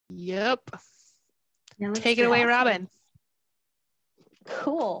Yep. Take it away, Robin.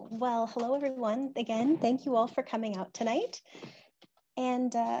 Cool. Well, hello, everyone. Again, thank you all for coming out tonight.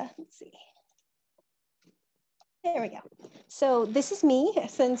 And let's see. There we go. So this is me,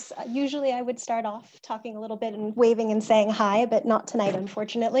 since usually I would start off talking a little bit and waving and saying hi, but not tonight,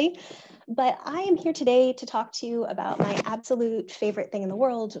 unfortunately. But I am here today to talk to you about my absolute favorite thing in the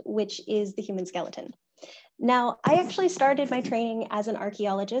world, which is the human skeleton. Now, I actually started my training as an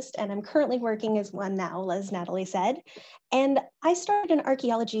archaeologist, and I'm currently working as one now, as Natalie said. And I started in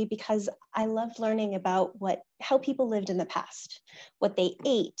archaeology because I loved learning about how people lived in the past, what they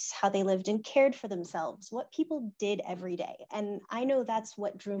ate, how they lived and cared for themselves, what people did every day. And I know that's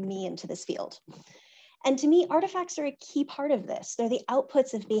what drew me into this field. And to me, artifacts are a key part of this. They're the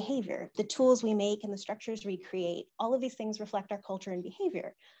outputs of behavior, the tools we make and the structures we create. All of these things reflect our culture and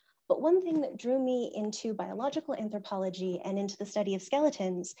behavior. But one thing that drew me into biological anthropology and into the study of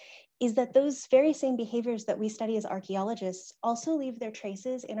skeletons is that those very same behaviors that we study as archaeologists also leave their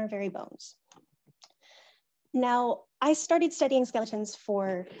traces in our very bones. Now, I started studying skeletons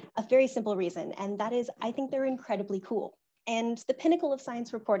for a very simple reason, and that is I think they're incredibly cool. And the pinnacle of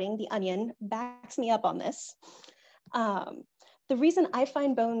science reporting, The Onion, backs me up on this. The reason I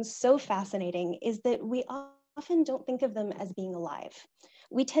find bones so fascinating is that we often don't think of them as being alive.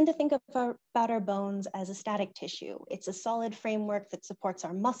 We tend to think about our bones as a static tissue. It's a solid framework that supports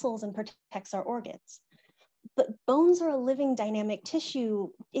our muscles and protects our organs. But bones are a living dynamic tissue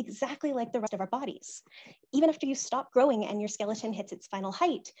exactly like the rest of our bodies. Even after you stop growing and your skeleton hits its final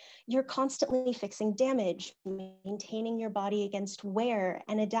height, you're constantly fixing damage, maintaining your body against wear,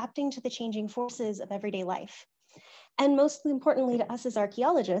 and adapting to the changing forces of everyday life. And most importantly to us as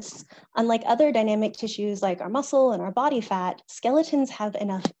archaeologists, unlike other dynamic tissues like our muscle and our body fat, skeletons have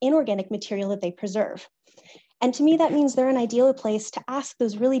enough inorganic material that they preserve. And to me, that means they're an ideal place to ask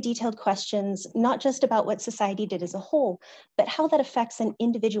those really detailed questions, not just about what society did as a whole, but how that affects an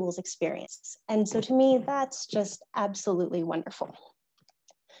individual's experience. And so to me, that's just absolutely wonderful.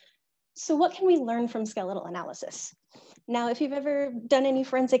 So what can we learn from skeletal analysis? Now, if you've ever done any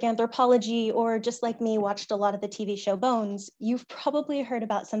forensic anthropology or just like me, watched a lot of the TV show Bones, you've probably heard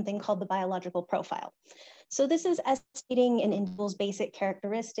about something called the biological profile. So this is estimating an individual's basic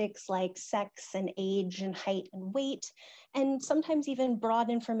characteristics like sex and age and height and weight, and sometimes even broad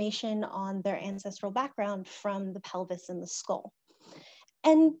information on their ancestral background from the pelvis and the skull.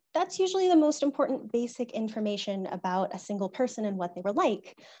 And that's usually the most important basic information about a single person and what they were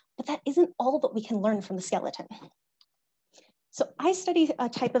like, but that isn't all that we can learn from the skeleton. So I study a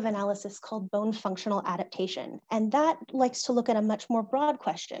type of analysis called bone functional adaptation, and that likes to look at a much more broad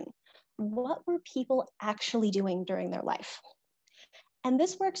question. What were people actually doing during their life? And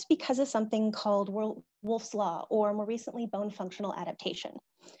this works because of something called Wolff's Law, or more recently, bone functional adaptation.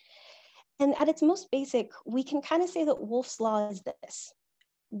 And at its most basic, we can kind of say that Wolff's Law is this.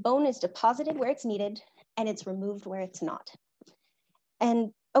 Bone is deposited where it's needed, and it's removed where it's not.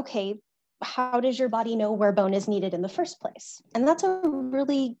 And okay, how does your body know where bone is needed in the first place? And that's a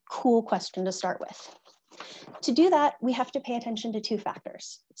really cool question to start with. To do that, we have to pay attention to two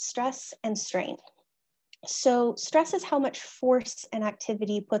factors, stress and strain. So stress is how much force and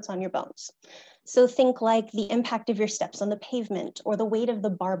activity puts on your bones. So think like the impact of your steps on the pavement or the weight of the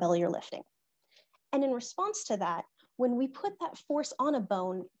barbell you're lifting. And in response to that, when we put that force on a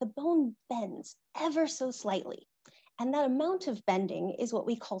bone, the bone bends ever so slightly. And that amount of bending is what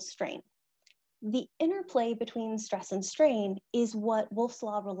we call strain. The interplay between stress and strain is what Wolff's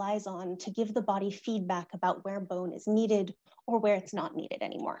Law relies on to give the body feedback about where bone is needed or where it's not needed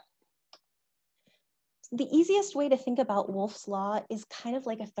anymore. The easiest way to think about Wolff's Law is kind of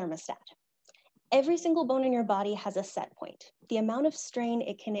like a thermostat. Every single bone in your body has a set point, the amount of strain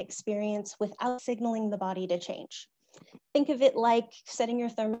it can experience without signaling the body to change. Think of it like setting your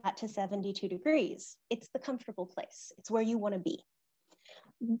thermostat to 72 degrees. It's the comfortable place. It's where you want to be.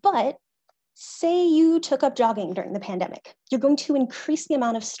 But say you took up jogging during the pandemic. You're going to increase the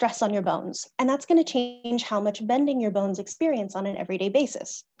amount of stress on your bones, and that's going to change how much bending your bones experience on an everyday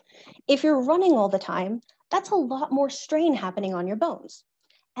basis. If you're running all the time, that's a lot more strain happening on your bones.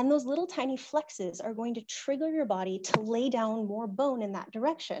 And those little tiny flexes are going to trigger your body to lay down more bone in that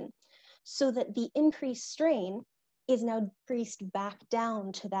direction so that the increased strain is now decreased back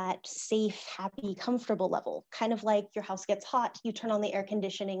down to that safe, happy, comfortable level. Kind of like your house gets hot, you turn on the air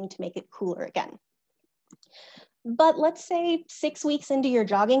conditioning to make it cooler again. But let's say 6 weeks into your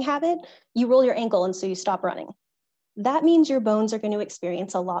jogging habit, you roll your ankle and so you stop running. That means your bones are going to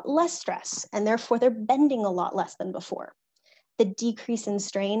experience a lot less stress, and therefore they're bending a lot less than before. The decrease in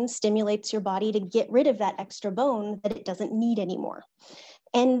strain stimulates your body to get rid of that extra bone that it doesn't need anymore.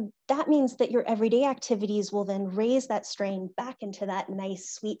 And that means that your everyday activities will then raise that strain back into that nice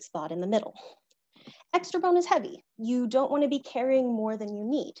sweet spot in the middle. Extra bone is heavy. You don't want to be carrying more than you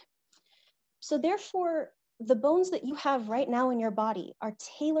need. So therefore, the bones that you have right now in your body are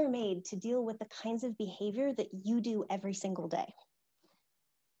tailor-made to deal with the kinds of behavior that you do every single day.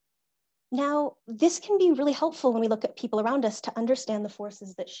 Now, this can be really helpful when we look at people around us to understand the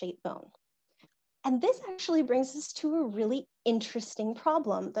forces that shape bone. And this actually brings us to a really interesting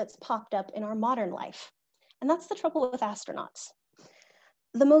problem that's popped up in our modern life. And that's the trouble with astronauts.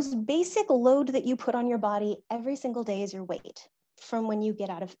 The most basic load that you put on your body every single day is your weight. From when you get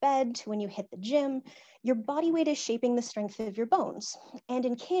out of bed to when you hit the gym, your body weight is shaping the strength of your bones. And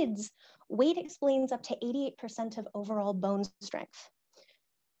in kids, weight explains up to 88% of overall bone strength.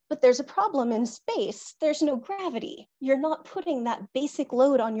 But there's a problem in space. There's no gravity. You're not putting that basic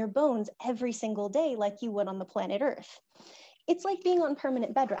load on your bones every single day like you would on the planet Earth. It's like being on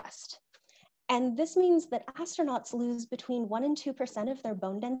permanent bed rest. And this means that astronauts lose between 1% and 2% of their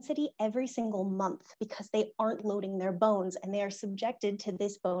bone density every single month because they aren't loading their bones and they are subjected to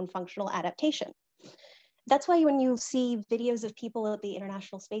this bone functional adaptation. That's why when you see videos of people at the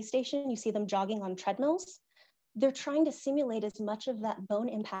International Space Station, you see them jogging on treadmills. They're trying to simulate as much of that bone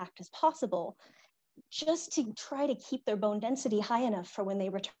impact as possible just to try to keep their bone density high enough for when they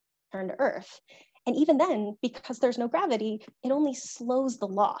return to Earth. And even then, because there's no gravity, it only slows the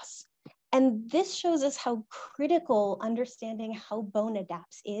loss. And this shows us how critical understanding how bone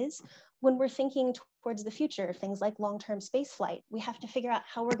adapts is when we're thinking towards the future, things like long-term space flight. We have to figure out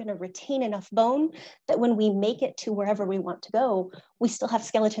how we're going to retain enough bone that when we make it to wherever we want to go, we still have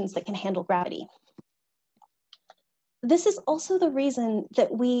skeletons that can handle gravity. This is also the reason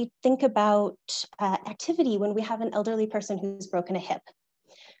that we think about activity when we have an elderly person who's broken a hip.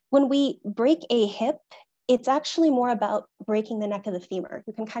 When we break a hip, it's actually more about breaking the neck of the femur.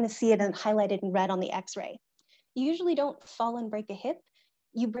 You can kind of see it highlighted in red on the X-ray. You usually don't fall and break a hip,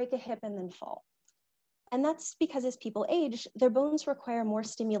 you break a hip and then fall. And that's because as people age, their bones require more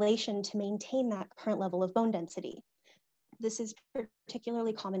stimulation to maintain that current level of bone density. This is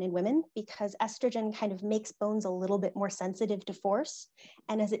particularly common in women because estrogen kind of makes bones a little bit more sensitive to force.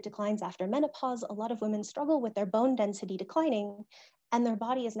 And as it declines after menopause, a lot of women struggle with their bone density declining and their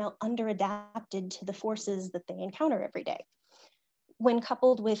body is now under-adapted to the forces that they encounter every day. When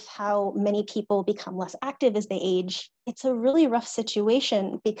coupled with how many people become less active as they age, it's a really rough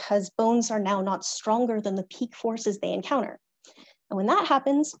situation because bones are now not stronger than the peak forces they encounter. And when that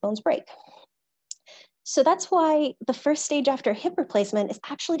happens, bones break. So that's why the first stage after hip replacement is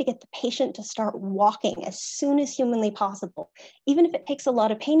actually to get the patient to start walking as soon as humanly possible, even if it takes a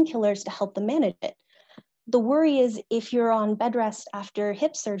lot of painkillers to help them manage it. The worry is if you're on bed rest after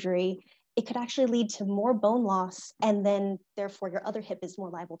hip surgery, it could actually lead to more bone loss, and then therefore your other hip is more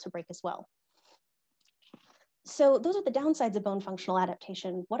liable to break as well. So those are the downsides of bone functional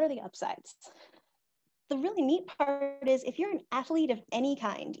adaptation. What are the upsides? The really neat part is if you're an athlete of any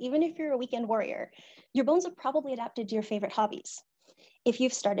kind, even if you're a weekend warrior, your bones have probably adapted to your favorite hobbies. If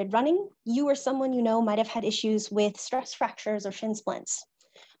you've started running, you or someone you know might have had issues with stress fractures or shin splints.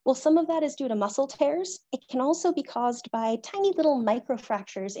 Well, some of that is due to muscle tears. It can also be caused by tiny little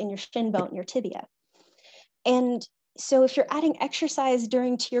microfractures in your shin bone, your tibia. And so if you're adding exercise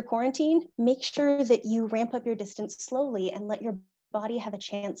during your quarantine, make sure that you ramp up your distance slowly and let your body have a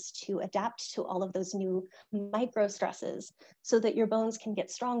chance to adapt to all of those new micro stresses so that your bones can get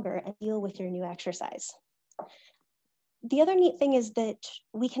stronger and deal with your new exercise. The other neat thing is that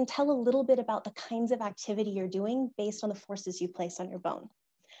we can tell a little bit about the kinds of activity you're doing based on the forces you place on your bone.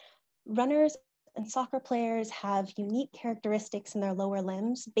 Runners and soccer players have unique characteristics in their lower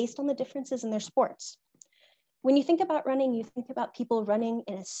limbs based on the differences in their sports. When you think about running, you think about people running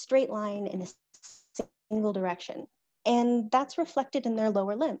in a straight line in a single direction. And that's reflected in their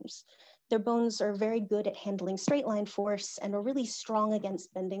lower limbs. Their bones are very good at handling straight line force and are really strong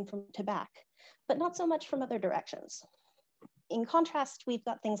against bending from to back, but not so much from other directions. In contrast, we've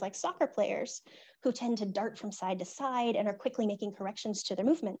got things like soccer players who tend to dart from side to side and are quickly making corrections to their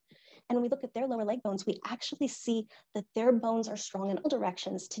movement. And when we look at their lower leg bones, we actually see that their bones are strong in all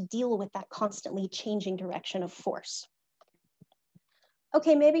directions to deal with that constantly changing direction of force.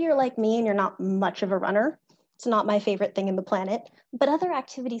 Okay, maybe you're like me and you're not much of a runner. It's not my favorite thing in the planet, but other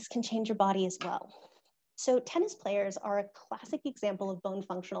activities can change your body as well. So tennis players are a classic example of bone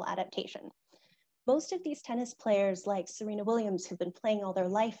functional adaptation. Most of these tennis players, like Serena Williams, who've been playing all their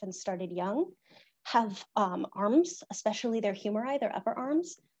life and started young, have arms, especially their humeri, their upper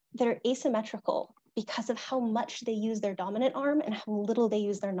arms, that are asymmetrical because of how much they use their dominant arm and how little they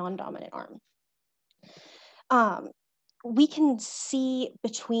use their non-dominant arm. we can see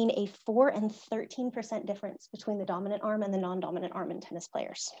between a 4 and 13% difference between the dominant arm and the non-dominant arm in tennis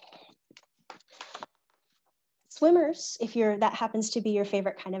players. Swimmers, if that happens to be your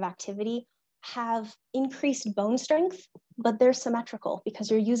favorite kind of activity, have increased bone strength, but they're symmetrical because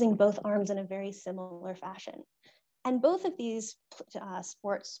you're using both arms in a very similar fashion. And both of these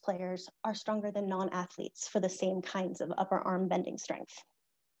sports players are stronger than non-athletes for the same kinds of upper arm bending strength.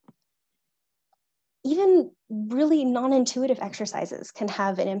 Even really non-intuitive exercises can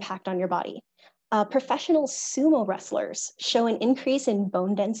have an impact on your body. Professional sumo wrestlers show an increase in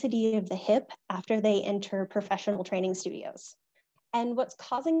bone density of the hip after they enter professional training studios. And what's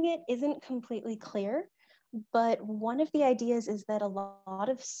causing it isn't completely clear, but one of the ideas is that a lot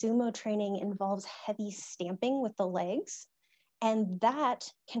of sumo training involves heavy stamping with the legs, and that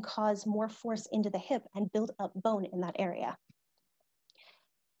can cause more force into the hip and build up bone in that area.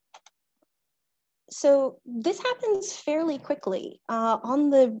 So this happens fairly quickly, on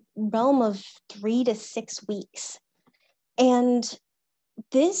the realm of 3 to 6 weeks. And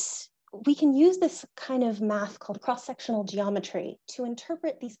we can use this kind of math called cross-sectional geometry to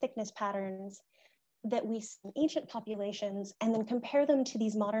interpret these thickness patterns that we see in ancient populations and then compare them to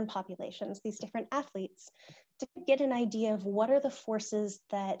these modern populations, these different athletes, to get an idea of what are the forces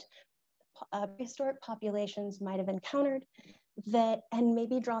that prehistoric populations might have encountered, and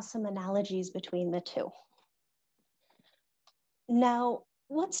maybe draw some analogies between the two. Now,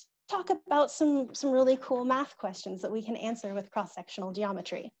 let's talk about some really cool math questions that we can answer with cross-sectional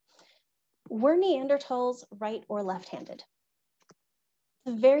geometry. Were Neanderthals right or left-handed?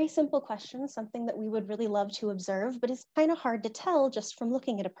 A very simple question, something that we would really love to observe, but it's kind of hard to tell just from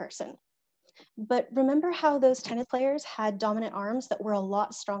looking at a person. But remember how those tennis players had dominant arms that were a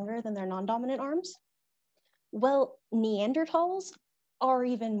lot stronger than their non-dominant arms? Well, Neanderthals are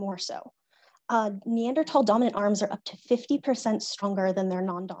even more so. Neanderthal dominant arms are up to 50% stronger than their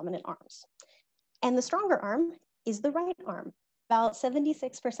non-dominant arms. And the stronger arm is the right arm, about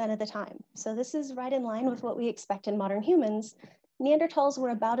 76% of the time. So this is right in line with what we expect in modern humans. Neanderthals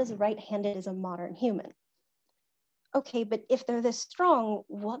were about as right-handed as a modern human. Okay, but if they're this strong,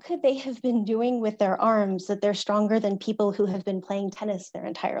 what could they have been doing with their arms that they're stronger than people who have been playing tennis their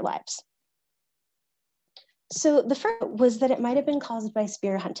entire lives? So the first was that it might have been caused by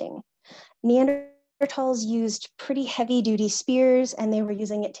spear hunting. Neanderthals used pretty heavy-duty spears, and they were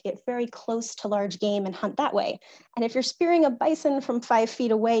using it to get very close to large game and hunt that way. And if you're spearing a bison from 5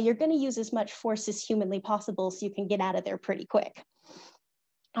 feet away, you're going to use as much force as humanly possible so you can get out of there pretty quick.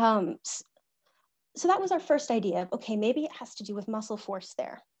 So that was our first idea of, okay, maybe it has to do with muscle force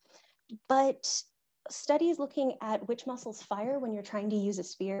there. But studies looking at which muscles fire when you're trying to use a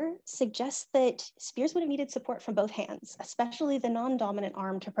spear suggest that spears would have needed support from both hands, especially the non-dominant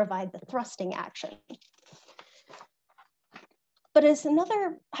arm to provide the thrusting action. But as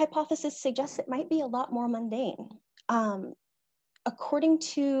another hypothesis suggests, it might be a lot more mundane. According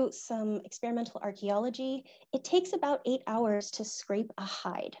to some experimental archaeology, it takes about 8 hours to scrape a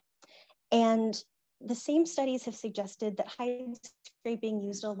hide. And the same studies have suggested that hide scraping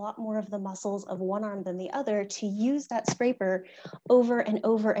used a lot more of the muscles of one arm than the other to use that scraper over and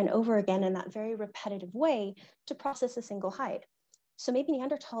over and over again in that very repetitive way to process a single hide. So maybe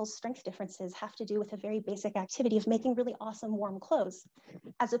Neanderthals' strength differences have to do with a very basic activity of making really awesome warm clothes,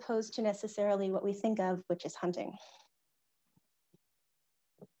 as opposed to necessarily what we think of, which is hunting.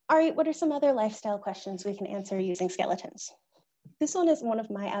 All right, what are some other lifestyle questions we can answer using skeletons? This one is one of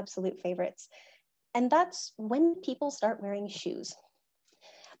my absolute favorites. And that's when people start wearing shoes.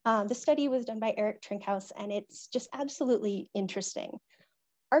 The study was done by Eric Trinkhaus, and it's just absolutely interesting.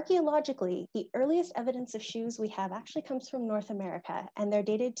 Archaeologically, the earliest evidence of shoes we have actually comes from North America, and they're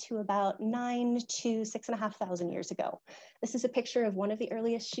dated to about 9,000 to 6,500 years ago. This is a picture of one of the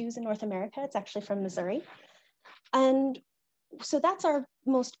earliest shoes in North America. It's actually from Missouri. And so that's our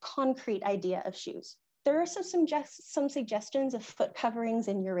most concrete idea of shoes. There are some suggestions of foot coverings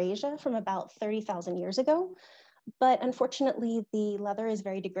in Eurasia from about 30,000 years ago, but unfortunately the leather is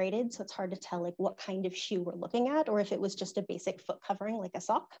very degraded, so it's hard to tell like what kind of shoe we're looking at or if it was just a basic foot covering like a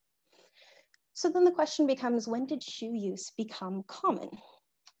sock. So then the question becomes, when did shoe use become common?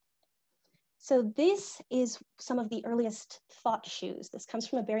 So this is some of the earliest thought shoes. This comes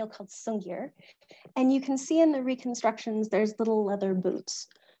from a burial called Sungir, and you can see in the reconstructions there's little leather boots.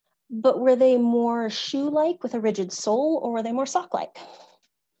 But were they more shoe-like with a rigid sole, or were they more sock-like?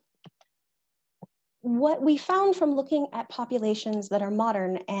 What we found from looking at populations that are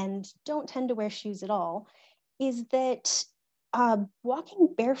modern and don't tend to wear shoes at all is that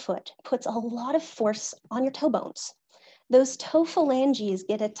walking barefoot puts a lot of force on your toe bones. those toe phalanges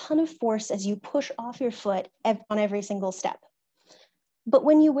get a ton of force as you push off your foot on every single step. But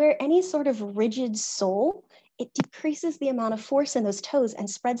when you wear any sort of rigid sole, it decreases the amount of force in those toes and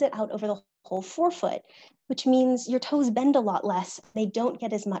spreads it out over the whole forefoot, which means your toes bend a lot less. They don't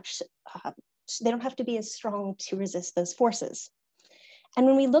get as much, they don't have to be as strong to resist those forces. And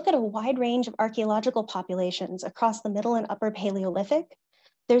when we look at a wide range of archaeological populations across the Middle and Upper Paleolithic,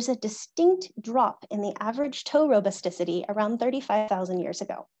 there's a distinct drop in the average toe robusticity around 35,000 years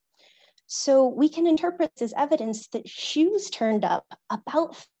ago. So we can interpret this as evidence that shoes turned up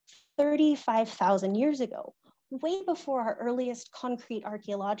about 35,000 years ago, way before our earliest concrete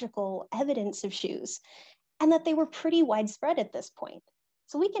archaeological evidence of shoes, and that they were pretty widespread at this point.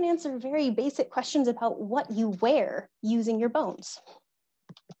 So we can answer very basic questions about what you wear using your bones.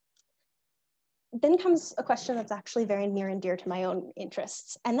 Then comes a question that's actually very near and dear to my own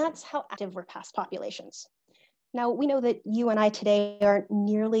interests, and that's how active were past populations. Now, we know that you and I today aren't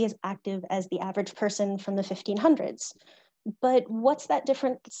nearly as active as the average person from the 1500s, but what's that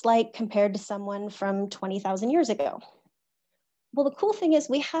difference like compared to someone from 20,000 years ago? Well, the cool thing is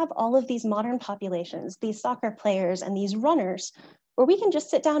we have all of these modern populations, these soccer players and these runners, where we can just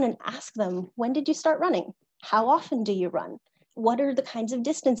sit down and ask them, when did you start running? How often do you run? What are the kinds of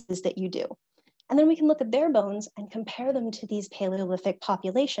distances that you do? And then we can look at their bones and compare them to these Paleolithic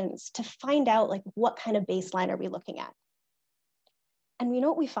populations to find out like what kind of baseline are we looking at. And you know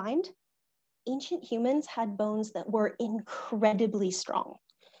what we find? Ancient humans had bones that were incredibly strong.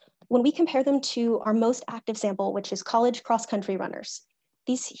 When we compare them to our most active sample, which is college cross-country runners,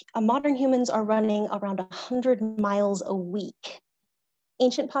 these modern humans are running around 100 miles a week.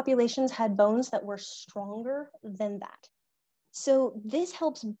 Ancient populations had bones that were stronger than that. So this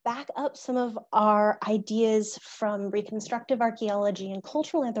helps back up some of our ideas from reconstructive archaeology and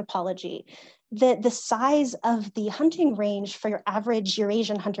cultural anthropology that the size of the hunting range for your average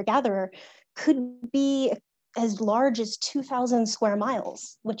Eurasian hunter-gatherer could be as large as 2,000 square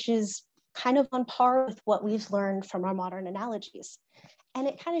miles, which is kind of on par with what we've learned from our modern analogies. And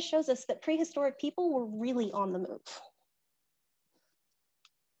it kind of shows us that prehistoric people were really on the move.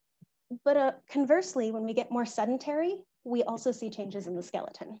 But conversely, when we get more sedentary, we also see changes in the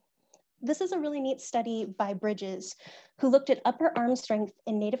skeleton. This is a really neat study by Bridges, who looked at upper arm strength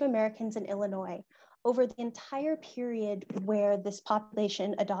in Native Americans in Illinois over the entire period where this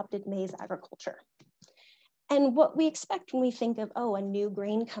population adopted maize agriculture. And what we expect when we think of, oh, a new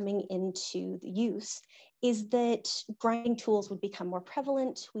grain coming into the use is that grinding tools would become more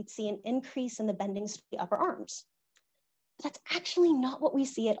prevalent. We'd see an increase in the bending of the upper arms. But that's actually not what we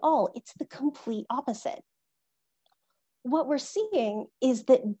see at all. It's the complete opposite. What we're seeing is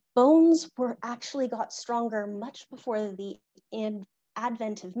that bones were actually got stronger much before the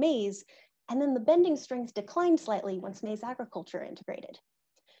advent of maize, and then the bending strength declined slightly once maize agriculture integrated.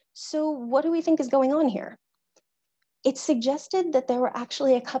 So what do we think is going on here? It suggested that there were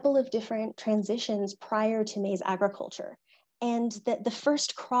actually a couple of different transitions prior to maize agriculture, and that the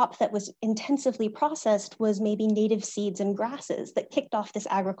first crop that was intensively processed was maybe native seeds and grasses that kicked off this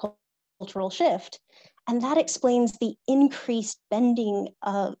agricultural shift. And that explains the increased bending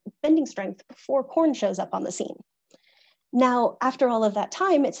strength before corn shows up on the scene. Now, after all of that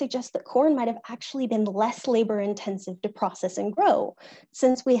time, it suggests that corn might have actually been less labor intensive to process and grow,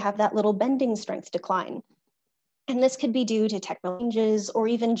 since we have that little bending strength decline. And this could be due to technical changes or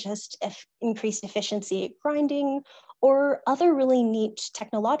even just increased efficiency at grinding or other really neat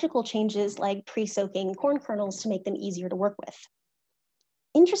technological changes like pre-soaking corn kernels to make them easier to work with.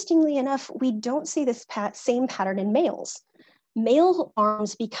 Interestingly enough, we don't see this same pattern in males. Male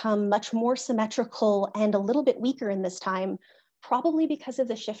arms become much more symmetrical and a little bit weaker in this time, probably because of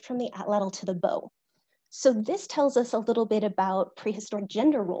the shift from the atlatl to the bow. So this tells us a little bit about prehistoric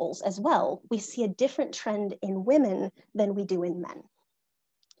gender roles as well. We see a different trend in women than we do in men.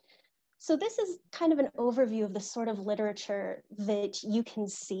 So this is kind of an overview of the sort of literature that you can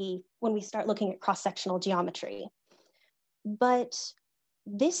see when we start looking at cross-sectional geometry. But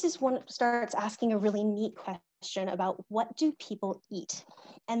this is when it starts asking a really neat question about what do people eat?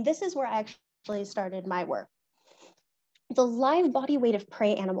 And this is where I actually started my work. The live body weight of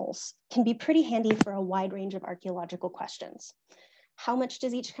prey animals can be pretty handy for a wide range of archaeological questions. How much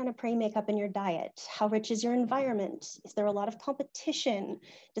does each kind of prey make up in your diet? How rich is your environment? Is there a lot of competition?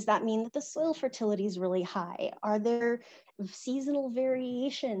 Does that mean that the soil fertility is really high? Are there seasonal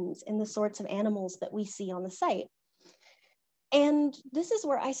variations in the sorts of animals that we see on the site? And this is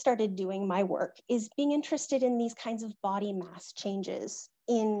where I started doing my work, is being interested in these kinds of body mass changes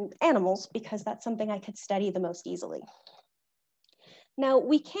in animals, because that's something I could study the most easily. Now,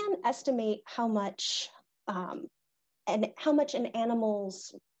 we can estimate how much and how much an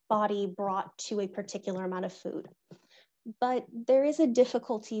animal's body brought to a particular amount of food. But there is a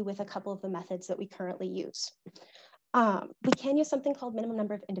difficulty with a couple of the methods that we currently use. We can use something called minimum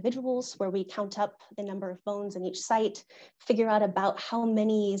number of individuals, where we count up the number of bones in each site, figure out about how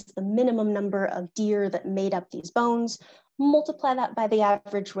many is the minimum number of deer that made up these bones, multiply that by the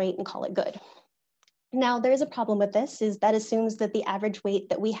average weight and call it good. Now, there is a problem with this, is that assumes that the average weight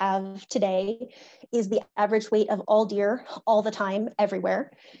that we have today is the average weight of all deer all the time,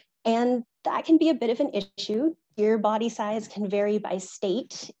 everywhere. And that can be a bit of an issue. Deer body size can vary by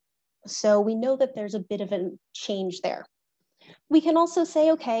state. So we know that there's a bit of a change there. We can also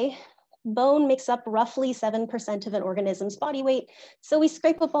say, okay, bone makes up roughly 7% of an organism's body weight. So we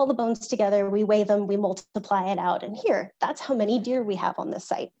scrape up all the bones together, we weigh them, we multiply it out. And here, that's how many deer we have on this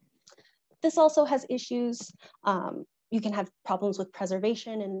site. This also has issues. You can have problems with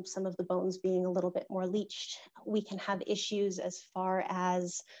preservation and some of the bones being a little bit more leached. We can have issues as far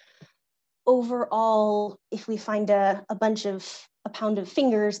as overall, if we find a pound of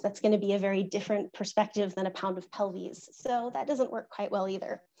fingers, that's going to be a very different perspective than a pound of pelvis. So that doesn't work quite well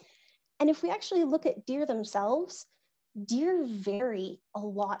either. And if we actually look at deer themselves, deer vary a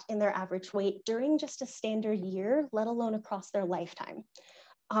lot in their average weight during just a standard year, let alone across their lifetime.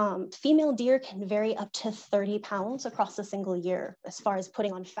 Female deer can vary up to 30 pounds across a single year, as far as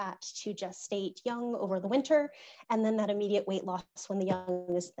putting on fat to gestate young over the winter, and then that immediate weight loss when the young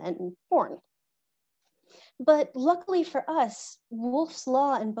is then born. But luckily for us, Wolff's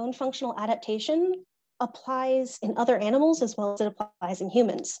law and bone functional adaptation applies in other animals as well as it applies in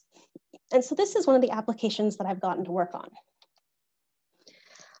humans. And so this is one of the applications that I've gotten to work on.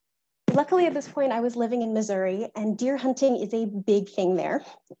 Luckily at this point, I was living in Missouri and deer hunting is a big thing there.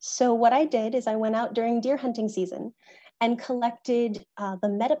 So what I did is I went out during deer hunting season and collected the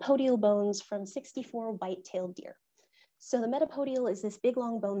metapodial bones from 64 white-tailed deer. So the metapodial is this big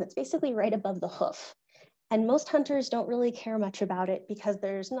long bone that's basically right above the hoof. And most hunters don't really care much about it because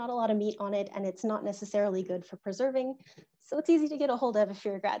there's not a lot of meat on it and it's not necessarily good for preserving. So it's easy to get a hold of if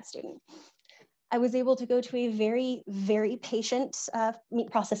you're a grad student. I was able to go to a very, very patient meat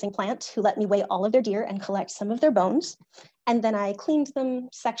processing plant who let me weigh all of their deer and collect some of their bones. And then I cleaned them,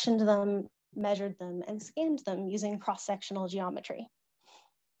 sectioned them, measured them, and scanned them using cross-sectional geometry.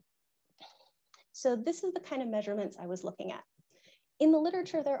 So this is the kind of measurements I was looking at. In the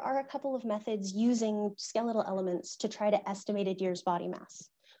literature, there are a couple of methods using skeletal elements to try to estimate a deer's body mass.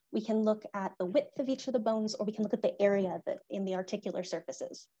 We can look at the width of each of the bones, or we can look at the area that in the articular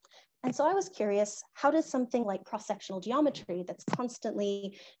surfaces. And so I was curious, how does something like cross-sectional geometry that's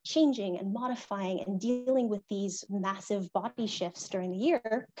constantly changing and modifying and dealing with these massive body shifts during the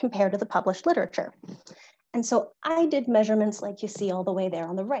year compare to the published literature? And so I did measurements like you see all the way there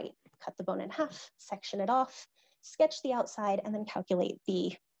on the right, cut the bone in half, section it off, sketch the outside, and then calculate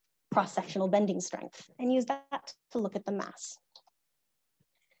the cross-sectional bending strength and use that to look at the mass.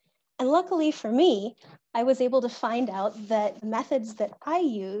 And luckily for me, I was able to find out that the methods that I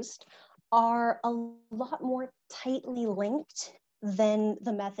used are a lot more tightly linked than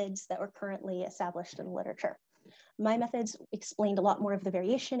the methods that were currently established in the literature. My methods explained a lot more of the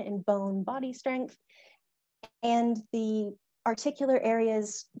variation in bone body strength, and the articular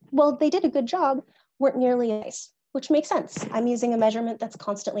areas, well, they did a good job, weren't nearly as nice, which makes sense. I'm using a measurement that's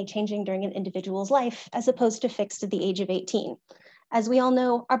constantly changing during an individual's life as opposed to fixed at the age of 18. As we all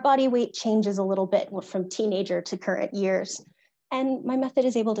know, our body weight changes a little bit from teenager to current years, and my method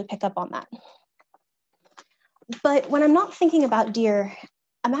is able to pick up on that. But when I'm not thinking about deer,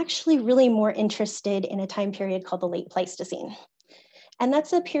 I'm actually really more interested in a time period called the late Pleistocene. And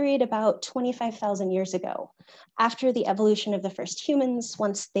that's a period about 25,000 years ago, after the evolution of the first humans,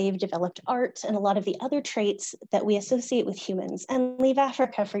 once they've developed art and a lot of the other traits that we associate with humans, and leave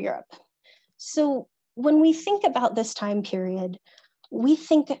Africa for Europe. So when we think about this time period, we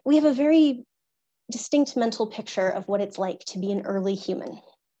have a very distinct mental picture of what it's like to be an early human.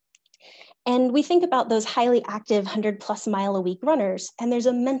 And we think about those highly active 100+ mile a week runners, and there's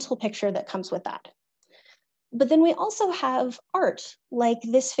a mental picture that comes with that. But then we also have art, like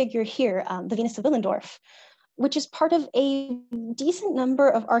this figure here, the Venus of Willendorf, which is part of a decent number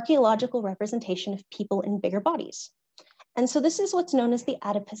of archaeological representation of people in bigger bodies. And so this is what's known as the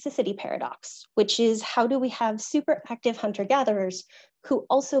adapacicity paradox, which is how do we have super active hunter-gatherers who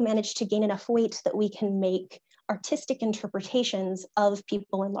also manage to gain enough weight that we can make artistic interpretations of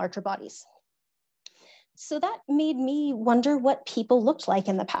people in larger bodies. So that made me wonder what people looked like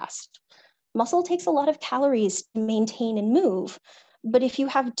in the past. Muscle takes a lot of calories to maintain and move, but if you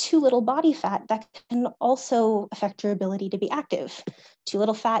have too little body fat, that can also affect your ability to be active. Too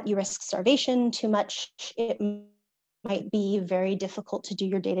little fat, you risk starvation. Too much, it might be very difficult to do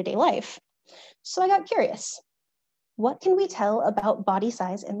your day-to-day life. So I got curious. What can we tell about body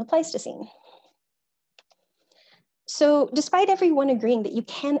size in the Pleistocene? So despite everyone agreeing that you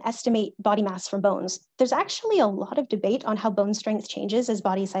can estimate body mass from bones, there's actually a lot of debate on how bone strength changes as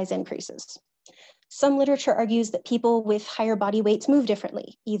body size increases. Some literature argues that people with higher body weights move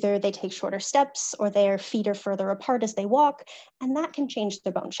differently. Either they take shorter steps or their feet are further apart as they walk, and that can change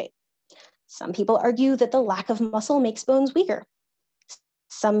their bone shape. Some people argue that the lack of muscle makes bones weaker.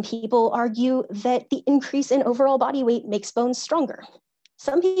 Some people argue that the increase in overall body weight makes bones stronger.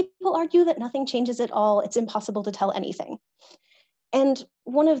 Some people argue that nothing changes at all. It's impossible to tell anything. And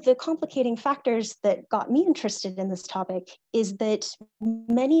one of the complicating factors that got me interested in this topic is that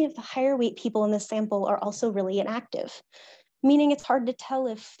many of the higher weight people in this sample are also really inactive, meaning it's hard to tell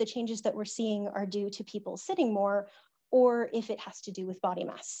if the changes that we're seeing are due to people sitting more or if it has to do with body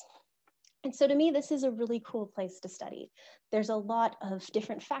mass. And so to me, this is a really cool place to study. There's a lot of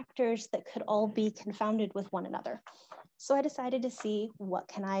different factors that could all be confounded with one another. So I decided to see what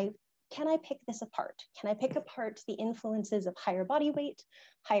can I pick this apart? Can I pick apart the influences of higher body weight,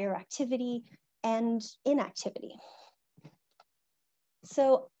 higher activity, and inactivity?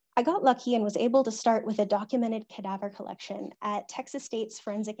 So I got lucky and was able to start with a documented cadaver collection at Texas State's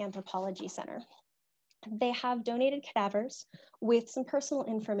Forensic Anthropology Center. They have donated cadavers with some personal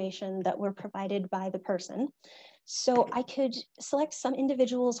information that were provided by the person. So I could select some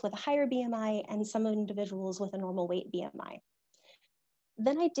individuals with a higher BMI and some individuals with a normal weight BMI.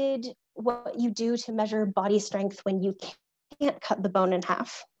 Then I did what you do to measure body strength when you can't cut the bone in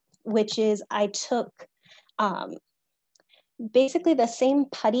half, which is I took basically the same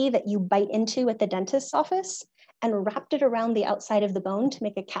putty that you bite into at the dentist's office and wrapped it around the outside of the bone to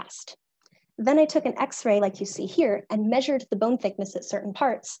make a cast. Then I took an X-ray like you see here and measured the bone thickness at certain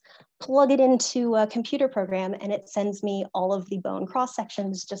parts, plug it into a computer program, and it sends me all of the bone cross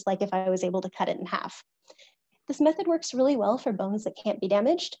sections, just like if I was able to cut it in half. This method works really well for bones that can't be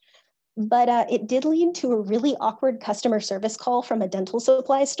damaged, but it did lead to a really awkward customer service call from a dental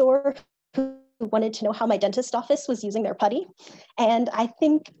supply store who wanted to know how my dentist office was using their putty. And I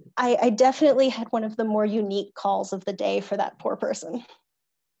think I definitely had one of the more unique calls of the day for that poor person.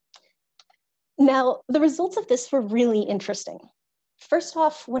 Now, the results of this were really interesting. First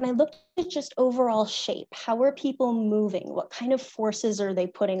off, when I looked at just overall shape, how are people moving? What kind of forces are they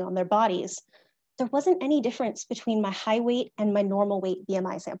putting on their bodies? There wasn't any difference between my high weight and my normal weight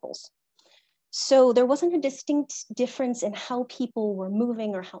BMI samples. So there wasn't a distinct difference in how people were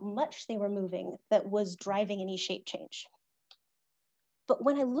moving or how much they were moving that was driving any shape change. But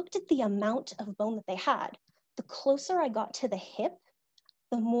when I looked at the amount of bone that they had, the closer I got to the hip,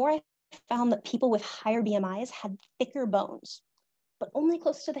 the more I found that people with higher BMIs had thicker bones, but only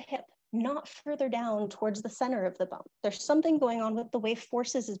close to the hip, not further down towards the center of the bone. There's something going on with the way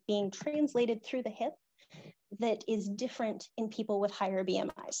forces is being translated through the hip that is different in people with higher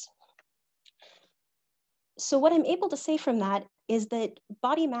BMIs. So what I'm able to say from that is that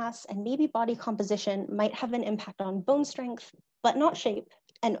body mass and maybe body composition might have an impact on bone strength, but not shape,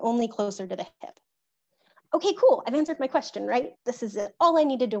 and only closer to the hip. Okay, cool, I've answered my question, right? This is all I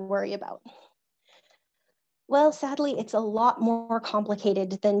needed to worry about. Well, sadly, it's a lot more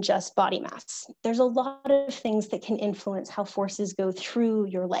complicated than just body mass. There's a lot of things that can influence how forces go through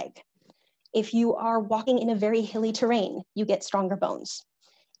your leg. If you are walking in a very hilly terrain, you get stronger bones.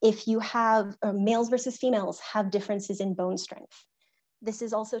 If you have males versus females have differences in bone strength. This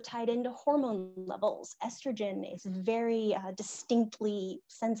is also tied into hormone levels. Estrogen is very distinctly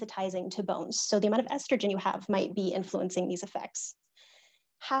sensitizing to bones. So the amount of estrogen you have might be influencing these effects.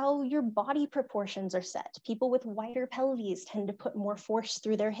 How your body proportions are set. People with wider pelvises tend to put more force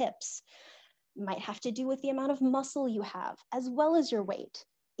through their hips. Might have to do with the amount of muscle you have, as well as your weight.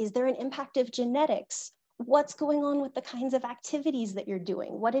 Is there an impact of genetics? What's going on with the kinds of activities that you're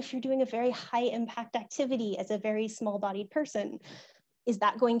doing? What if you're doing a very high impact activity as a very small bodied person? Is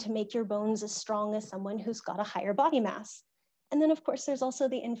that going to make your bones as strong as someone who's got a higher body mass? And then of course, there's also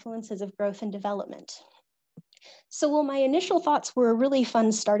the influences of growth and development. So while my initial thoughts were a really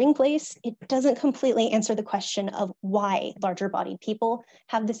fun starting place, it doesn't completely answer the question of why larger bodied people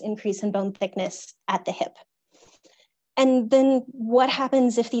have this increase in bone thickness at the hip. And then what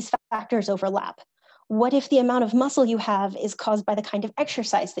happens if these factors overlap? What if the amount of muscle you have is caused by the kind of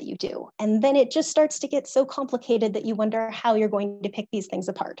exercise that you do? And then it just starts to get so complicated that you wonder how you're going to pick these things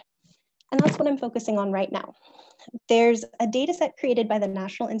apart. And that's what I'm focusing on right now. There's a data set created by the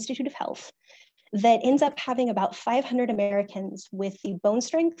National Institute of Health that ends up having about 500 Americans with the bone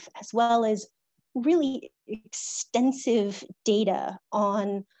strength, as well as really extensive data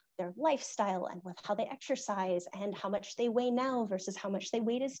on their lifestyle and with how they exercise and how much they weigh now versus how much they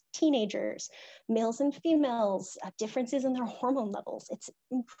weighed as teenagers, males and females, differences in their hormone levels. It's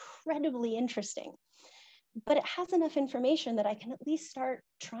incredibly interesting. But it has enough information that I can at least start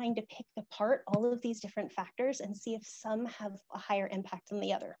trying to pick apart all of these different factors and see if some have a higher impact than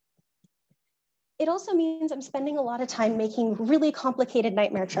the other. It also means I'm spending a lot of time making really complicated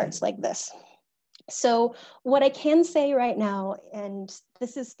nightmare charts like this. So what I can say right now, and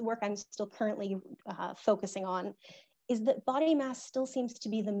this is the work I'm still currently focusing on, is that body mass still seems to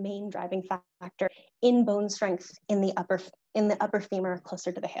be the main driving factor in bone strength in the upper femur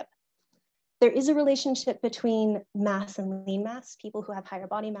closer to the hip. There is a relationship between mass and lean mass. People who have higher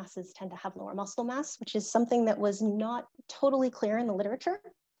body masses tend to have lower muscle mass, which is something that was not totally clear in the literature.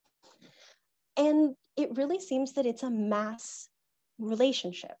 And it really seems that it's a mass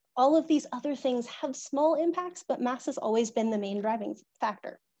relationship. All of these other things have small impacts, but mass has always been the main driving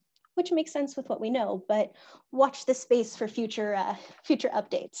factor, which makes sense with what we know, but watch this space for future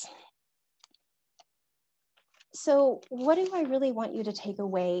updates. So what do I really want you to take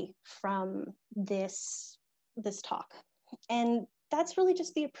away from this talk? And that's really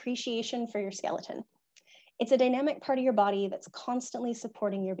just the appreciation for your skeleton. It's a dynamic part of your body that's constantly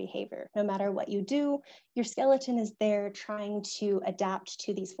supporting your behavior. No matter what you do, your skeleton is there trying to adapt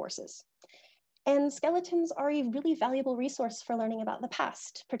to these forces. And skeletons are a really valuable resource for learning about the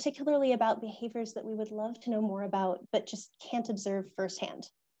past, particularly about behaviors that we would love to know more about, but just can't observe firsthand.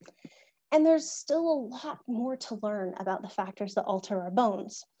 And there's still a lot more to learn about the factors that alter our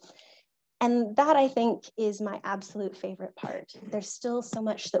bones. And that, I think, is my absolute favorite part. There's still so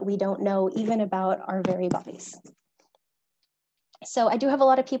much that we don't know, even about our very bodies. So I do have a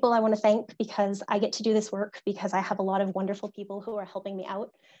lot of people I want to thank because I get to do this work because I have a lot of wonderful people who are helping me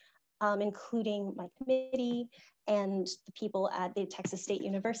out, including my committee and the people at the Texas State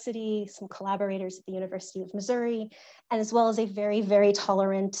University, some collaborators at the University of Missouri, and as well as a very, very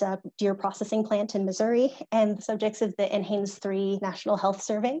tolerant deer processing plant in Missouri and the subjects of the NHANES 3 National Health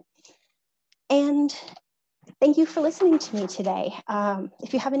Survey. And thank you for listening to me today.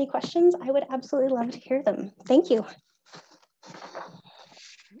 If you have any questions, I would absolutely love to hear them. Thank you.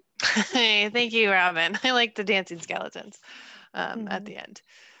 Hey, thank you, Robin. I like the dancing skeletons at the end.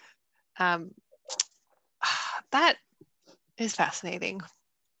 That is fascinating.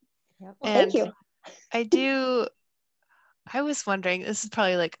 Yep. Well, thank you. I was wondering, this is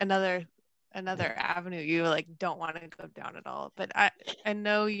probably like another avenue you like don't want to go down at all, but I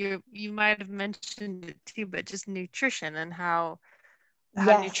know you might have mentioned it too, but just nutrition and how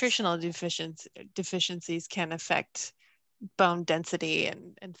Yes. nutritional deficiencies can affect bone density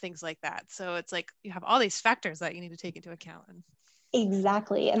and things like that. So it's like you have all these factors that you need to take into account.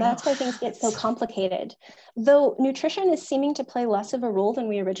 Exactly, and that's why things get so complicated. Though nutrition is seeming to play less of a role than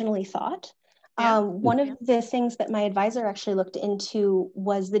we originally thought. Yeah. One of the things that my advisor actually looked into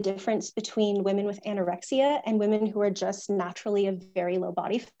was the difference between women with anorexia and women who are just naturally of very low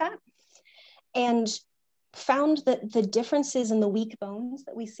body fat, and found that the differences in the weak bones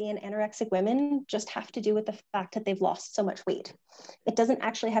that we see in anorexic women just have to do with the fact that they've lost so much weight. It doesn't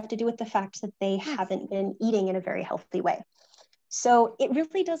actually have to do with the fact that they haven't been eating in a very healthy way. So it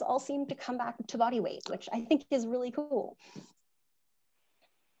really does all seem to come back to body weight, which I think is really cool.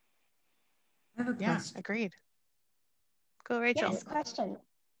 I have a question. Yeah, agreed. Go, Rachel. Yes, question.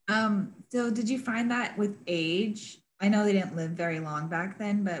 So did you find that with age? I know they didn't live very long back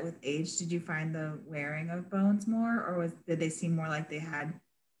then, but with age, did you find the wearing of bones more, or did they seem more like they had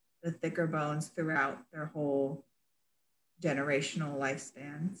the thicker bones throughout their whole generational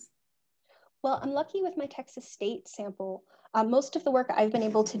lifespans? Well, I'm lucky with my Texas State sample. Most of the work I've been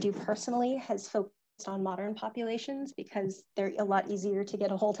able to do personally has focused on modern populations because they're a lot easier to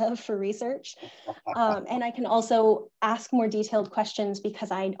get a hold of for research. And I can also ask more detailed questions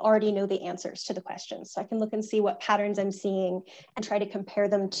because I already know the answers to the questions. So I can look and see what patterns I'm seeing and try to compare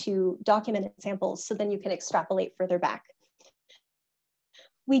them to documented samples, so then you can extrapolate further back.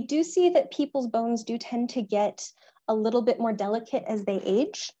 We do see that people's bones do tend to get a little bit more delicate as they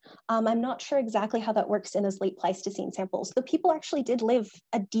age. I'm not sure exactly how that works in those late Pleistocene samples, though people actually did live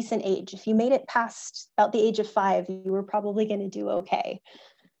a decent age. If you made it past about the age of 5, you were probably going to do okay.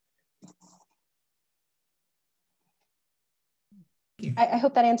 I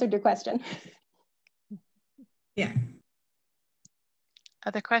hope that answered your question. Yeah.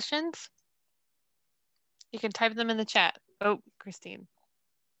 Other questions? You can type them in the chat. Oh, Christine.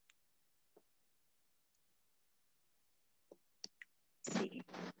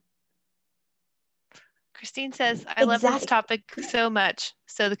 Christine says, I love this topic so much.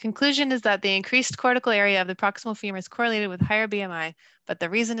 So the conclusion is that the increased cortical area of the proximal femur is correlated with higher BMI, but the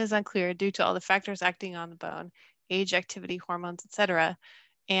reason is unclear due to all the factors acting on the bone, age, activity, hormones, etc.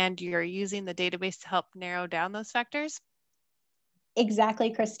 And you're using the database to help narrow down those factors?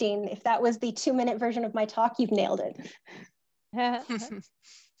 Exactly, Christine. If that was the 2-minute version of my talk, you've nailed it.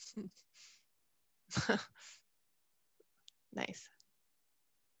 Nice.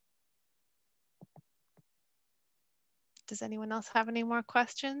 Does anyone else have any more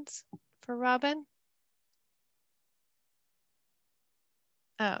questions for Robin?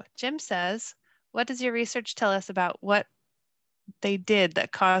 Oh, Jim says, what does your research tell us about what they did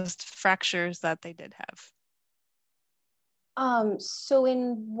that caused fractures that they did have? So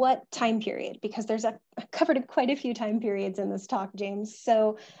in what time period? Because I covered quite a few time periods in this talk, James.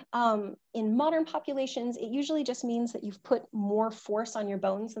 So in modern populations, it usually just means that you've put more force on your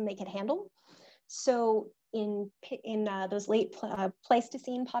bones than they can handle. So in those late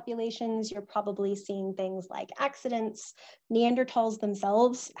Pleistocene populations, you're probably seeing things like accidents. Neanderthals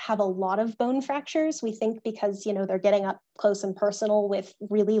themselves have a lot of bone fractures. We think because, you know, they're getting up close and personal with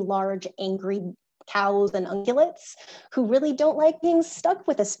really large, angry cows and ungulates who really don't like being stuck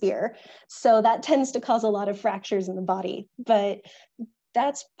with a spear. So that tends to cause a lot of fractures in the body. But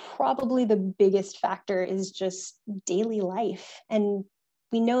that's probably the biggest factor, is just daily life. And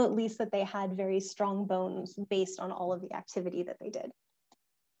we know at least that they had very strong bones based on all of the activity that they did.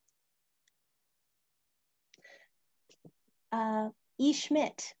 E.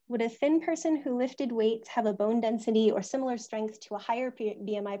 Schmidt, would a thin person who lifted weights have a bone density or similar strength to a higher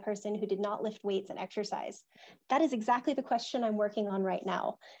BMI person who did not lift weights and exercise? That is exactly the question I'm working on right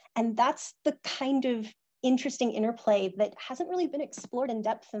now. And that's the kind of interesting interplay that hasn't really been explored in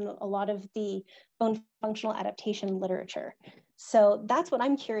depth in a lot of the bone functional adaptation literature. So that's what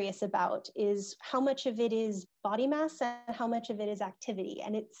I'm curious about, is how much of it is body mass and how much of it is activity.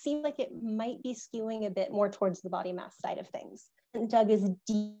 And it seems like it might be skewing a bit more towards the body mass side of things. And Doug is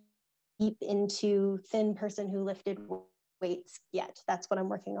deep into thin person who lifted weights yet. That's what I'm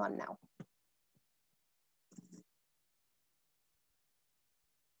working on now.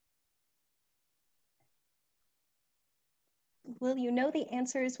 Will you know the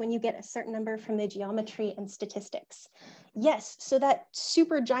answers when you get a certain number from the geometry and statistics? Yes, so that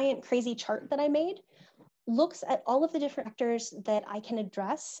super giant crazy chart that I made looks at all of the different factors that I can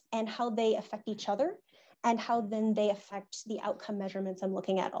address and how they affect each other, and how then they affect the outcome measurements I'm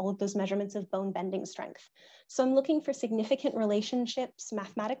looking at, all of those measurements of bone bending strength. So I'm looking for significant relationships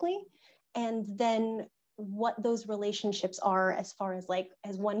mathematically, and then what those relationships are as far as, like,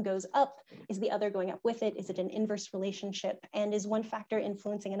 as one goes up, is the other going up with it? Is it an inverse relationship? And is one factor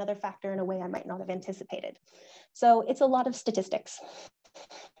influencing another factor in a way I might not have anticipated? So it's a lot of statistics.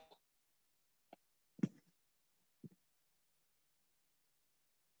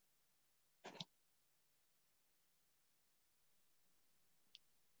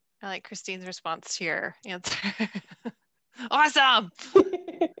 I like Christine's response to your answer. Awesome.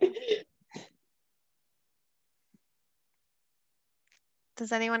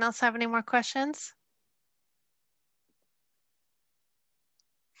 Does anyone else have any more questions?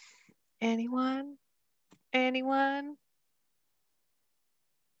 Anyone? Anyone?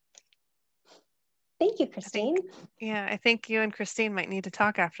 Thank you, Christine. I think you and Christine might need to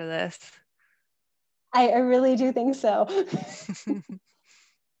talk after this. I really do think so.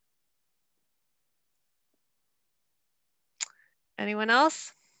 Anyone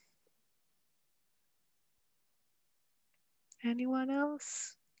else? Anyone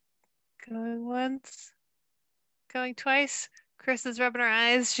else? Going once? Going twice? Chris is rubbing her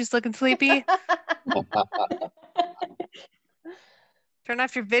eyes. She's looking sleepy. Turn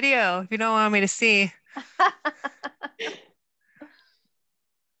off your video if you don't want me to see.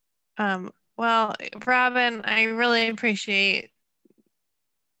 Well, Robin, I really appreciate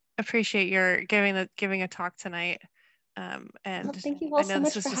your giving a talk tonight. And well, thank you all I know so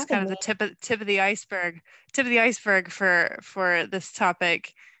much this for is just having kind of me. the tip of the iceberg for this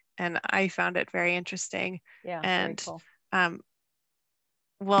topic, and I found it very interesting. Yeah, and very cool.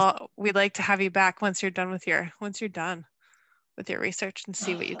 Well, we'd like to have you back once you're done with your research and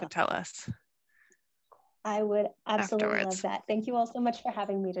see what you can tell us. I would absolutely afterwards. love that. Thank you all so much for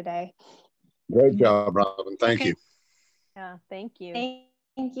having me today. Great job, Robin. Thank you. Yeah, thank you.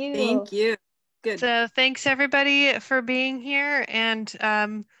 Thank you. Thank you. Good. So thanks everybody for being here, and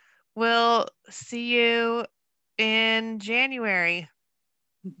we'll see you in January.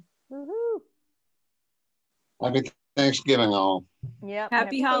 Woohoo. Happy Thanksgiving, all. Yep.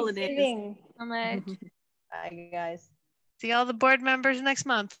 Happy holidays. So much. Bye, guys. See all the board members next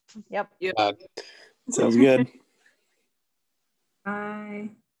month. Yep. Yep. Sounds good. Bye.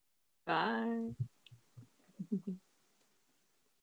 Bye.